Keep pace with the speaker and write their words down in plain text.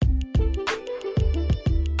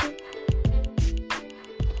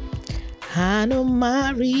I know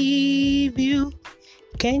my review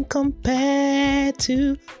can compare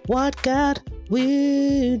to what God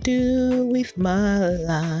will do with my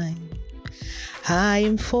life. I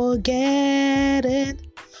am forgetting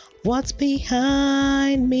what's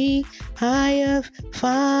behind me. I have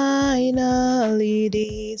finally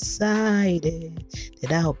decided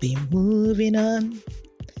that I'll be moving on.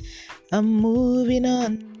 I'm moving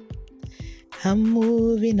on. I'm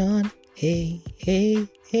moving on. Hey, hey,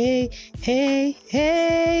 hey, hey,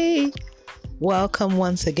 hey. Welcome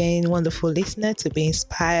once again, wonderful listener, to Be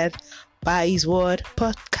Inspired by His Word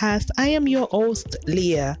podcast. I am your host,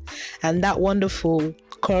 Leah, and that wonderful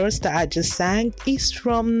chorus that I just sang is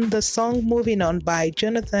from the song Moving On by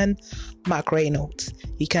Jonathan McReynolds.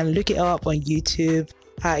 You can look it up on YouTube,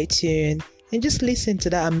 iTunes, and just listen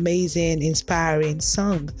to that amazing, inspiring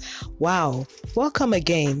song. Wow. Welcome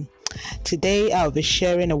again. Today I'll be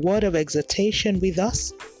sharing a word of exhortation with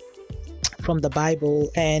us from the Bible,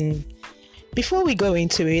 and before we go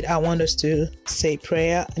into it, I want us to say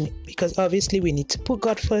prayer, because obviously we need to put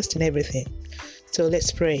God first in everything. So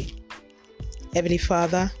let's pray. Heavenly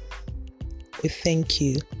Father, we thank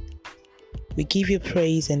you. We give you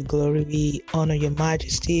praise and glory. We honor your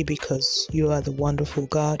majesty because you are the wonderful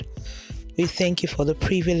God. We thank you for the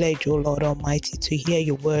privilege, O Lord Almighty, to hear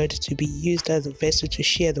your word, to be used as a vessel to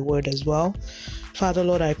share the word as well. Father,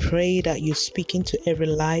 Lord, I pray that you speak into every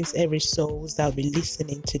lives, every souls that will be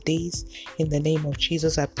listening to this. In the name of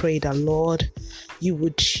Jesus, I pray that, Lord, you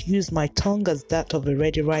would use my tongue as that of a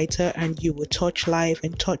ready writer, and you would touch life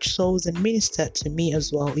and touch souls and minister to me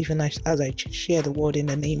as well, even as I share the word in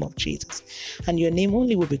the name of Jesus. And your name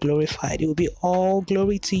only will be glorified. It will be all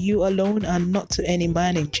glory to you alone and not to any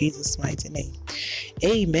man, in Jesus' mighty name.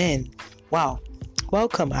 Amen. Wow.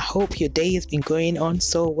 Welcome. I hope your day has been going on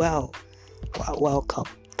so well. Welcome.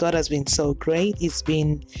 God has been so great. He's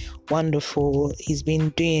been wonderful. He's been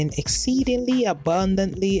doing exceedingly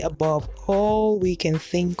abundantly above all we can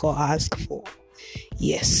think or ask for.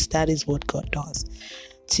 Yes, that is what God does.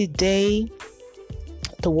 Today,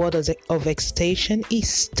 the word of exhortation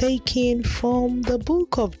is taken from the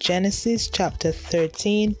book of Genesis chapter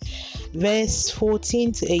 13, verse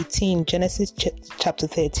 14 to 18. Genesis chapter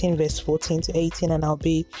 13, verse 14 to 18, and I'll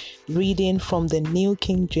be reading from the New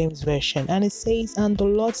King James Version. And it says, "And the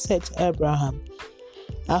Lord said to Abraham,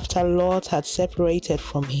 after Lot had separated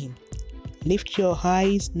from him, lift your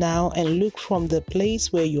eyes now and look from the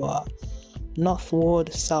place where you are,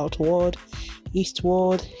 northward, southward,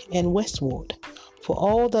 eastward, and westward. For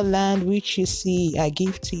all the land which you see I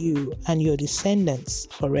give to you and your descendants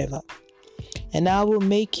forever. And I will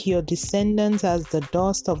make your descendants as the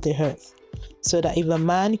dust of the earth, so that if a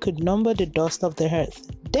man could number the dust of the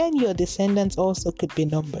earth, then your descendants also could be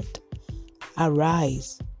numbered.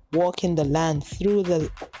 Arise, walk in the land through the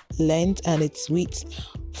length and its width,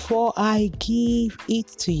 for I give it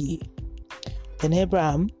to you." Then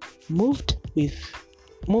Abraham moved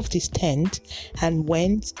his tent and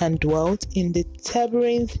went and dwelt in the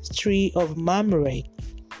terebinth tree of Mamre,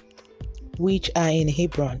 which are in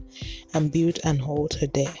Hebron, and built an altar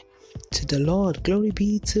there to the Lord. Glory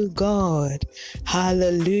be to God.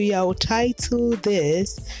 Hallelujah. I'll title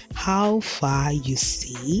this, "How Far You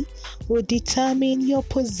See Will Determine Your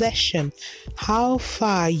Possession." How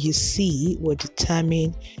far you see will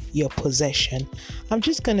determine your possession. I'm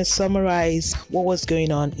just going to summarize what was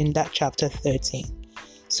going on in that chapter 13.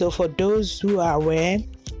 So for those who are aware,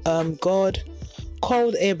 God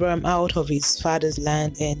called Abraham out of his father's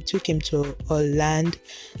land and took him to a land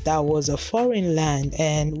that was a foreign land.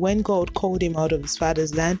 And when God called him out of his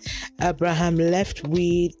father's land, Abraham left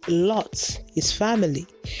with Lot, his family.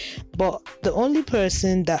 But the only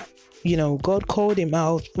person that God called him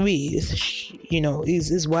out with, is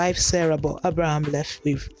his wife Sarah, but Abraham left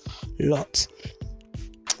with Lot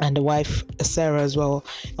and the wife Sarah as well.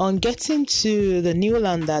 On getting to the new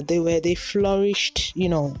land that they flourished,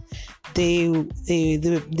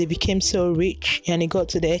 they became so rich, and it got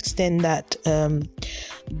to the extent that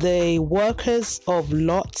the workers of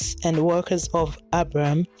Lot and workers of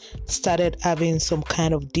Abraham started having some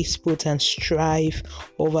kind of dispute and strife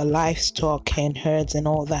over livestock and herds and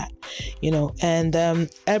all that, and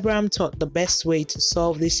Abraham thought the best way to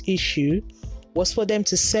solve this issue was for them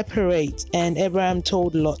to separate. And Abraham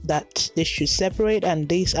told Lot that they should separate, and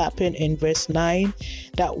this happened in verse 9,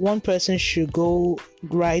 that one person should go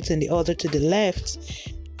right and the other to the left.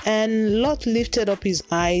 And Lot lifted up his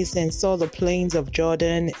eyes and saw the plains of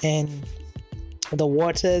Jordan and the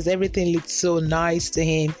waters. Everything looked so nice to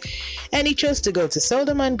him, and he chose to go to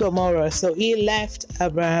Sodom and Gomorrah. So he left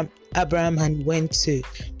Abraham and went to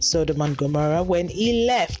Sodom and Gomorrah. When he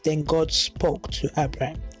left, then God spoke to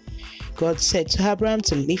Abraham. God said to Abraham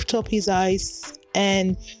to lift up his eyes,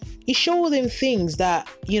 and he showed him things that,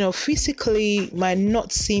 physically might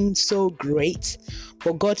not seem so great,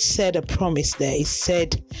 but God said a promise there. He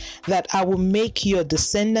said that I will make your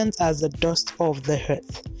descendants as the dust of the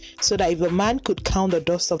earth, so that if a man could count the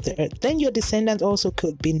dust of the earth, then your descendants also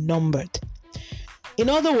could be numbered. In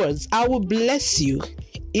other words, I will bless you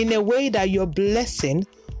in a way that your blessing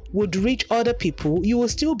would reach other people. You will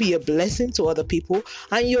still be a blessing to other people,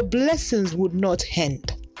 and your blessings would not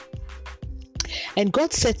end. And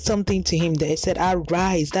God said something to him there. He said,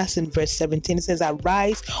 arise. That's in verse 17. It says,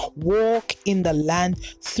 arise, walk in the land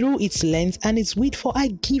through its length and its width, for I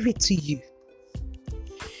give it to you.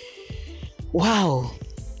 Wow.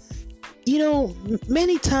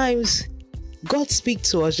 Many times God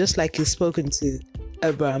speaks to us just like he's spoken to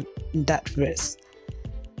Abraham in that verse.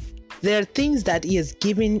 There are things that he has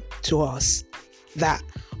given to us that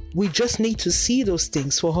we just need to see those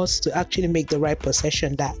things for us to actually make the right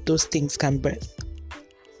possession that those things can birth.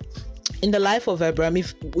 In the life of Abraham,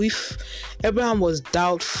 if Abraham was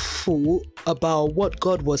doubtful about what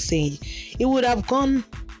God was saying, he would have gone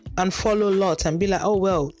and followed Lot and be like, oh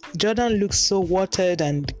well, Jordan looks so watered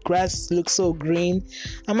and grass looks so green,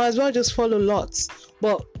 I might as well just follow Lot.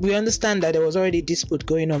 But we understand that there was already dispute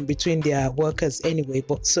going on between their workers anyway,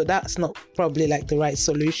 but so that's not probably like the right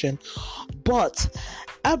solution. But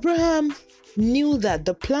Abraham knew that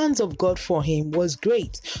the plans of God for him was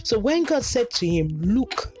great. So when God said to him,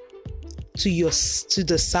 look to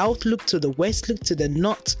the south, look to the west, look to the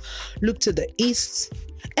north, look to the east,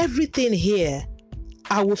 everything here,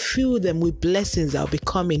 I will fill them with blessings that will be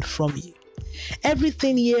coming from you.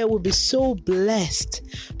 Everything here will be so blessed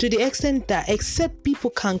to the extent that except people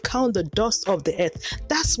can count the dust of the earth,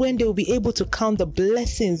 that's when they will be able to count the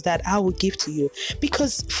blessings that I will give to you.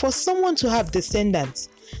 Because for someone to have descendants,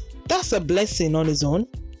 that's a blessing on its own.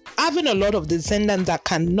 Having a lot of descendants that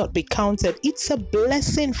cannot be counted, it's a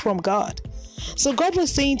blessing from God. So God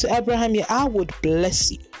was saying to Abraham, yeah, I would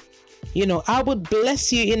bless you. I would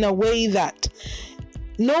bless you in a way that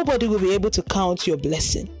nobody will be able to count your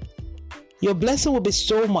blessing. Your blessing will be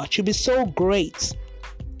so much. You'll be so great.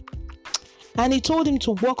 And he told him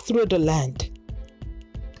to walk through the land.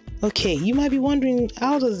 Okay, you might be wondering,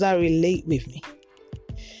 how does that relate with me?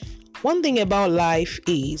 One thing about life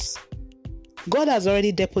is God has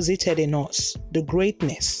already deposited in us the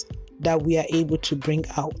greatness that we are able to bring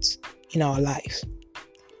out in our life.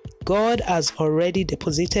 God has already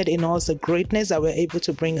deposited in us the greatness that we're able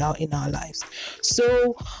to bring out in our lives.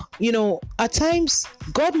 So, at times,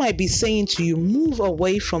 God might be saying to you, move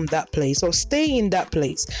away from that place or stay in that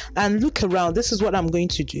place and look around. This is what I'm going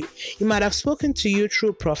to do. He might have spoken to you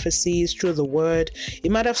through prophecies, through the word. He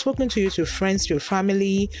might have spoken to you through friends, through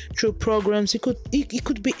family, through programs. It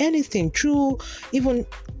could be anything, through even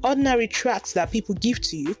ordinary tracts that people give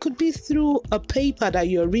to you. It could be through a paper that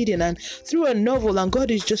you're reading and through a novel, and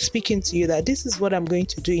God is just speaking to you that this is what I'm going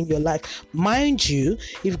to do in your life. Mind you,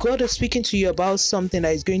 if God is speaking to you about something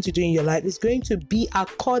that He's going to do in your life, it's going to be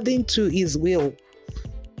according to His will.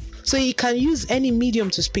 So He can use any medium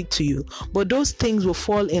to speak to you, but those things will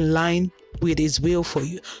fall in line with His will for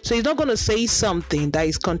you. So He's not going to say something that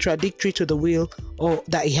is contradictory to the will or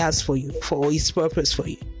that He has for you, for His purpose for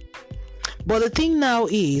you. But the thing now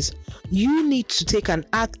is, you need to take an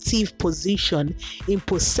active position in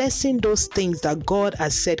possessing those things that God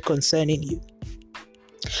has said concerning you.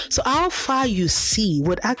 So how far you see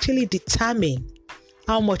would actually determine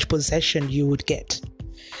how much possession you would get.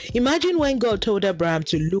 Imagine when God told Abraham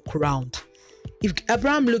to look around. If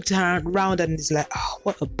Abraham looked around and is like, oh,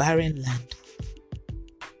 what a barren land.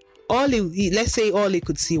 Let's say all he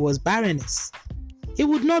could see was barrenness. It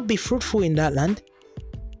would not be fruitful in that land.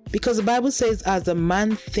 Because the Bible says, as a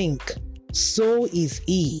man think, so is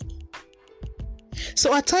he.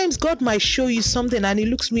 So at times God might show you something and it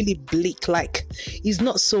looks really bleak, like it's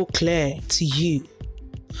not so clear to you.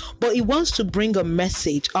 But He wants to bring a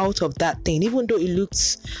message out of that thing, even though it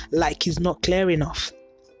looks like it's not clear enough.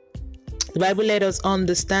 The Bible let us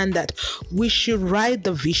understand that we should write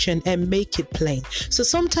the vision and make it plain. So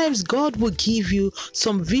sometimes God will give you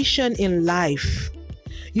some vision in life.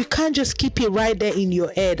 You can't just keep it right there in your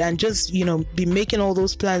head and just, be making all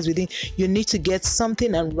those plans within. You need to get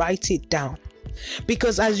something and write it down.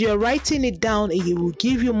 Because as you're writing it down, it will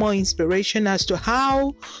give you more inspiration as to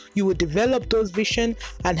how you will develop those visions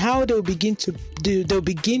and how they'll begin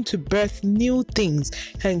to birth new things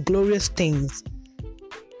and glorious things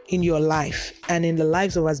in your life and in the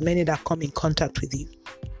lives of as many that come in contact with you.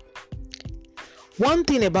 One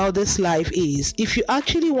thing about this life is, if you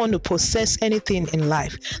actually want to possess anything in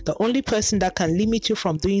life, the only person that can limit you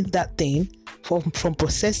from doing that thing from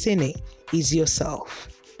possessing it is yourself.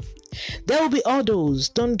 There will be others,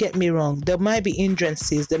 don't get me wrong. There might be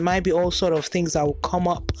hindrances, there might be all sort of things that will come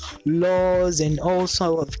up, laws and all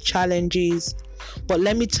sort of challenges. But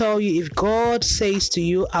let me tell you, if God says to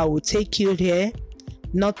you, I will take you here,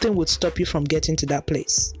 nothing would stop you from getting to that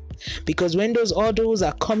place. Because when those others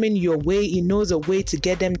are coming your way, He knows a way to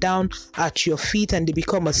get them down at your feet, and they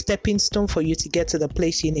become a stepping stone for you to get to the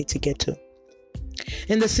place you need to get to.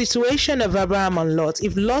 In the situation of Abraham and Lot,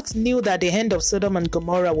 if Lot knew that the end of Sodom and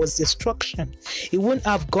Gomorrah was destruction, he wouldn't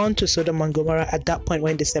have gone to Sodom and Gomorrah at that point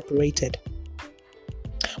when they separated.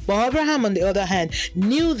 But Abraham, on the other hand,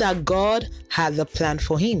 knew that God had the plan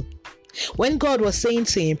for him. When God was saying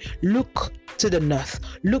to him, look to the north,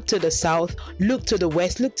 look to the south, look to the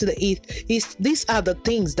west, look to the east, these are the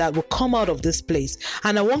things that will come out of this place.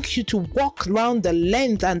 And I want you to walk around the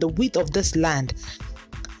length and the width of this land.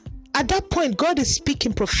 At that point, God is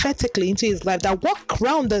speaking prophetically into his life that walk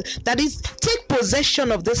around, that is, take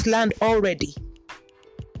possession of this land already.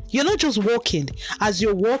 You're not just walking. As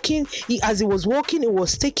you're walking, as he was walking, he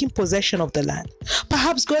was taking possession of the land.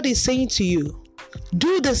 Perhaps God is saying to you,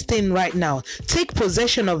 do this thing right now. Take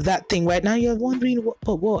possession of that thing right now. You're wondering,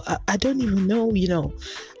 what? I don't even know,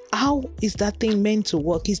 how is that thing meant to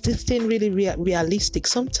work? Is this thing really realistic?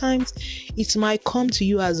 Sometimes it might come to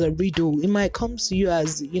you as a riddle. It might come to you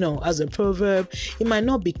as, as a proverb. It might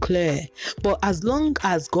not be clear. But as long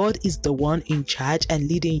as God is the one in charge and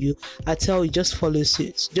leading you, I tell you, just follow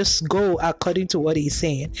suit. Just go according to what he's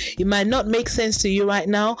saying. It might not make sense to you right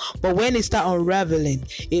now, but when it starts unraveling,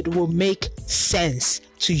 it will make sense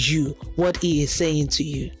to you what he is saying to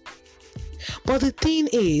you. But the thing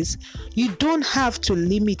is, you don't have to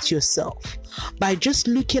limit yourself by just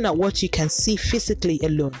looking at what you can see physically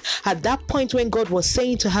alone. At that point when God was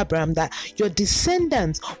saying to Abraham that your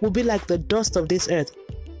descendants will be like the dust of this earth,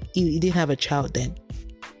 he didn't have a child then.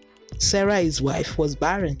 Sarah, his wife, was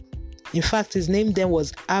barren. In fact, his name then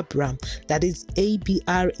was Abram, that is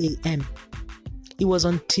Abram. It was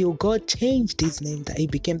until God changed his name that he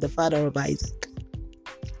became the father of Isaac.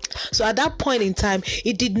 So at that point in time,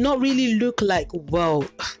 it did not really look like, well,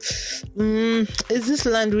 is this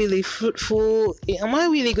land really fruitful? Am I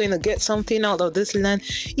really going to get something out of this land?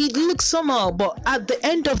 It looks somehow, but at the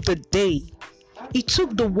end of the day, it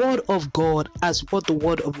took the word of God as what the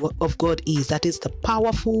word of God is. That is the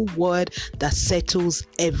powerful word that settles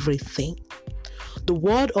everything. The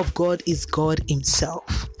word of God is God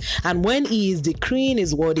himself. And when he is decreeing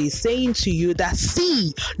his word, he's saying to you that,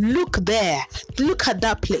 see, look there, look at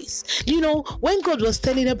that place. When God was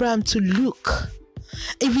telling Abraham to look,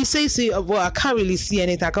 if he says, well, I can't really see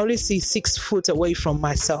anything, I can only see 6 feet away from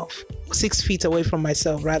myself,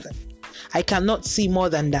 rather. I cannot see more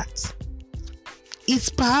than that. It's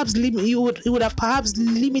perhaps, he would have perhaps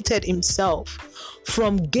limited himself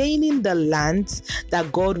from gaining the land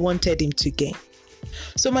that God wanted him to gain.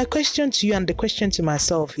 So my question to you and the question to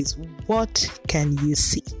myself is, what can you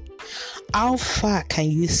see? How far can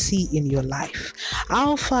you see in your life?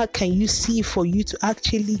 How far can you see for you to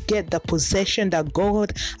actually get the possession that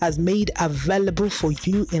God has made available for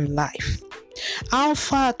you in life? How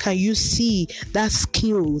far can you see that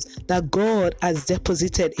skills that God has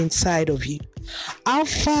deposited inside of you? How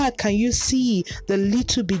far can you see the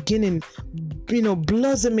little beginning,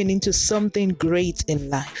 blossoming into something great in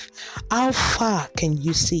life? How far can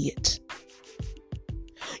you see it?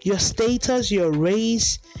 Your status, your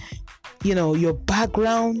race, your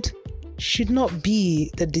background should not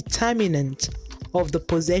be the determinant of the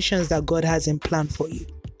possessions that God has in plan for you.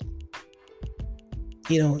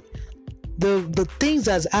 The things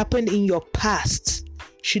that's happened in your past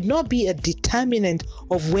should not be a determinant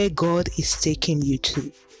of where God is taking you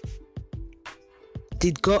to.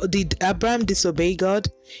 Did Abraham disobey God?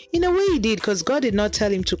 In a way he did, because God did not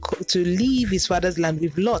tell him to leave his father's land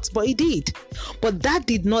with Lot, but he did. But that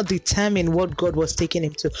did not determine what God was taking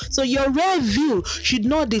him to. So your rear view should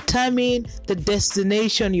not determine the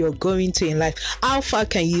destination you're going to in life. How far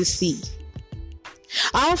can you see?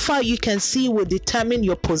 How far you can see will determine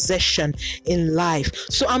your possession in life.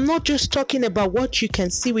 So I'm not just talking about what you can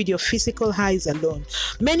see with your physical eyes alone.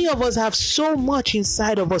 Many of us have so much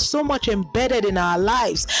inside of us, so much embedded in our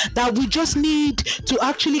lives, that we just need to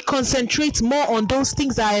actually concentrate more on those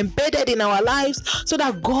things that are embedded in our lives, so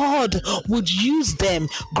that God would use them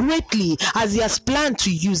greatly as he has planned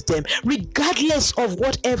to use them, regardless of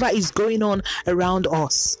whatever is going on around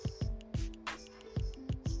us.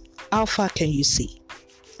 How far can you see?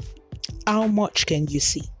 How much can you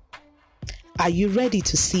see? Are you ready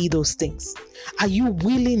to see those things? Are you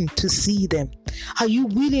willing to see them? Are you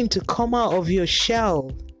willing to come out of your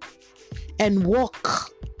shell and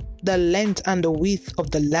walk the length and the width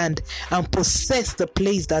of the land and possess the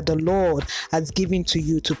place that the Lord has given to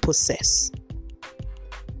you to possess.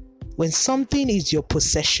 When something is your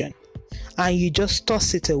possession and you just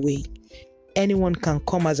toss it away, anyone can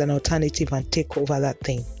come as an alternative and take over that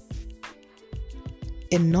thing.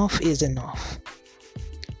 Enough is enough.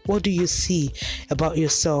 What do you see about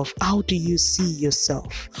yourself? How do you see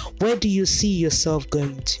yourself? Where do you see yourself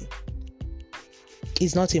going to?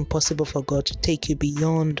 It's not impossible for God to take you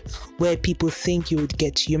beyond where people think you would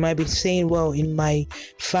get to. You might be saying, well, in my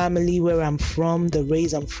family, where I'm from, the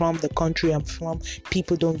race I'm from, the country I'm from,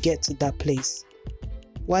 people don't get to that place.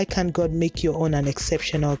 Why can't God make your own an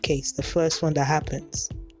exceptional case, the first one that happens?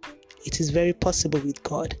 It is very possible with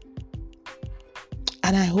God.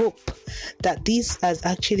 And I hope that this has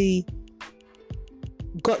actually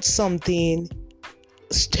got something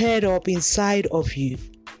stirred up inside of you.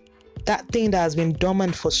 That thing that has been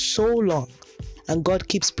dormant for so long, and God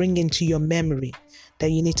keeps bringing to your memory that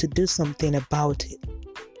you need to do something about it.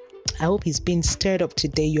 I hope it's been stirred up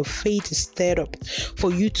today. Your faith is stirred up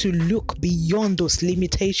for you to look beyond those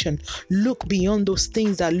limitations. Look beyond those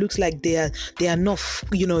things that looks like they are not,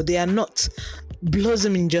 they are not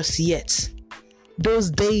blossoming just yet. Those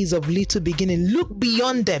days of little beginning, look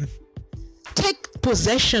beyond them. Take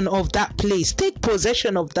possession of that place. Take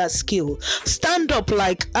possession of that skill. Stand up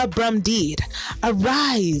like Abraham did.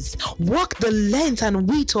 Arise, walk the length and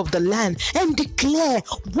width of the land and declare.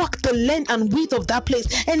 Walk the length and width of that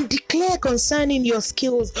place and declare concerning your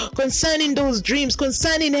skills, concerning those dreams,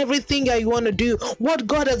 concerning everything that you want to do, what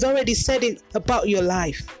God has already said about your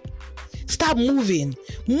life. Start moving.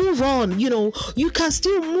 Move on. You can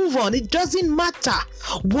still move on. It doesn't matter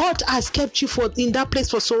what has kept you in that place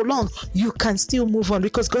for so long. You can still move on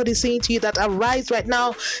because God is saying to you that arise right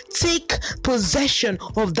now. Take possession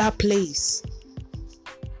of that place.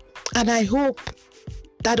 And I hope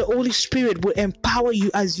that the Holy Spirit will empower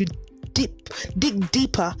you as you dig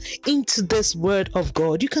deeper into this word of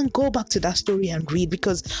God. You can go back to that story and read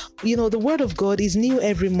because, the word of God is new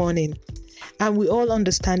every morning. And we all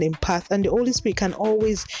understand in part, and the Holy Spirit can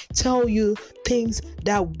always tell you things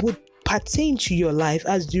that would pertain to your life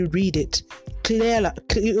as you read it.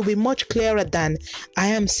 It will be much clearer than I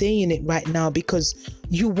am saying it right now because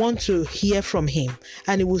you want to hear from Him,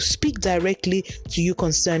 and it will speak directly to you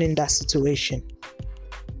concerning that situation.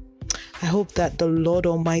 I hope that the Lord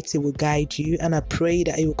Almighty will guide you, and I pray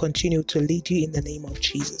that He will continue to lead you in the name of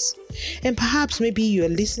Jesus. And perhaps maybe you are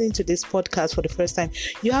listening to this podcast for the first time.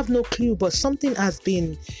 You have no clue, but something has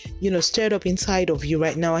been, stirred up inside of you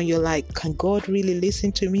right now, and you're like, can God really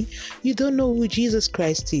listen to me? You don't know who Jesus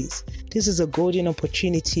Christ is. This is a golden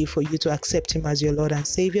opportunity for you to accept Him as your Lord and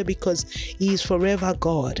Savior because He is forever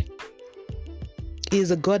God. He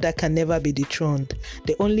is a God that can never be dethroned.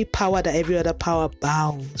 The only power that every other power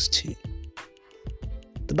bows to.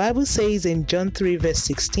 The Bible says in John 3 verse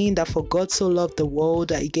 16 that for God so loved the world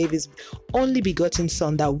that He gave His only begotten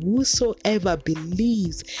Son, that whosoever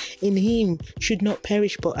believes in Him should not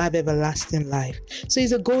perish but have everlasting life. So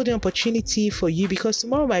it's a golden opportunity for you because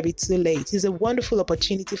tomorrow might be too late. It's a wonderful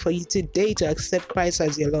opportunity for you today to accept Christ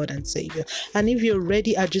as your Lord and Savior. And if you're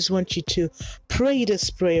ready, I just want you to pray this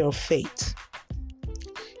prayer of faith.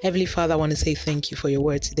 Heavenly Father, I want to say thank you for your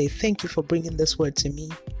word today. Thank you for bringing this word to me.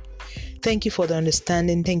 Thank you for the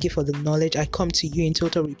understanding. Thank you for the knowledge. I come to you in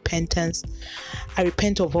total repentance. I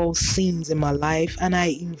repent of all sins in my life, and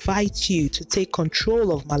I invite you to take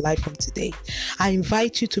control of my life from today. I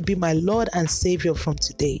invite you to be my Lord and Savior from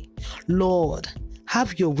today. Lord,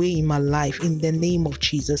 have your way in my life in the name of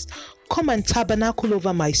Jesus. Come and tabernacle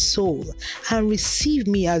over my soul and receive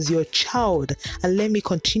me as your child, and let me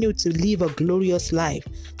continue to live a glorious life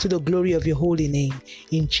to the glory of your holy name.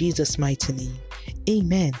 In Jesus' mighty name.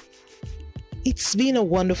 Amen. It's been a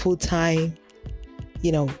wonderful time,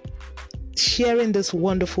 sharing this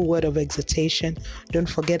wonderful word of exhortation. Don't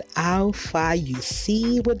forget, how far you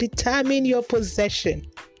see will determine your possession.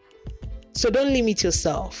 So don't limit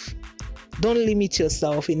yourself. Don't limit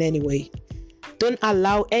yourself in any way. Don't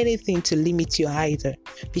allow anything to limit you either,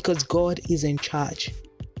 because God is in charge.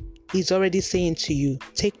 He's already saying to you,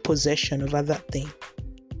 take possession over that thing.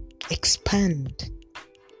 Expand.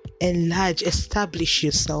 Enlarge, establish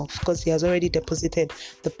yourself, because He has already deposited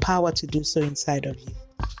the power to do so inside of you.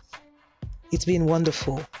 It's been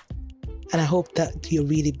wonderful, and I hope that you're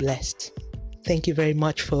really blessed. Thank you very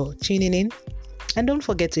much for tuning in, and don't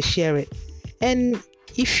forget to share it. And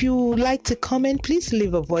If you like to comment, please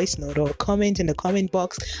leave a voice note or comment in the comment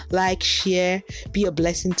box. Like, share, be a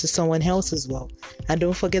blessing to someone else as well. And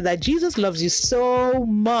don't forget that Jesus loves you so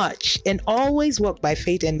much, and always walk by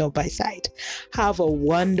faith and not by sight. Have a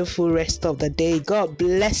wonderful rest of the day. God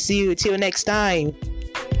bless you. Till next time.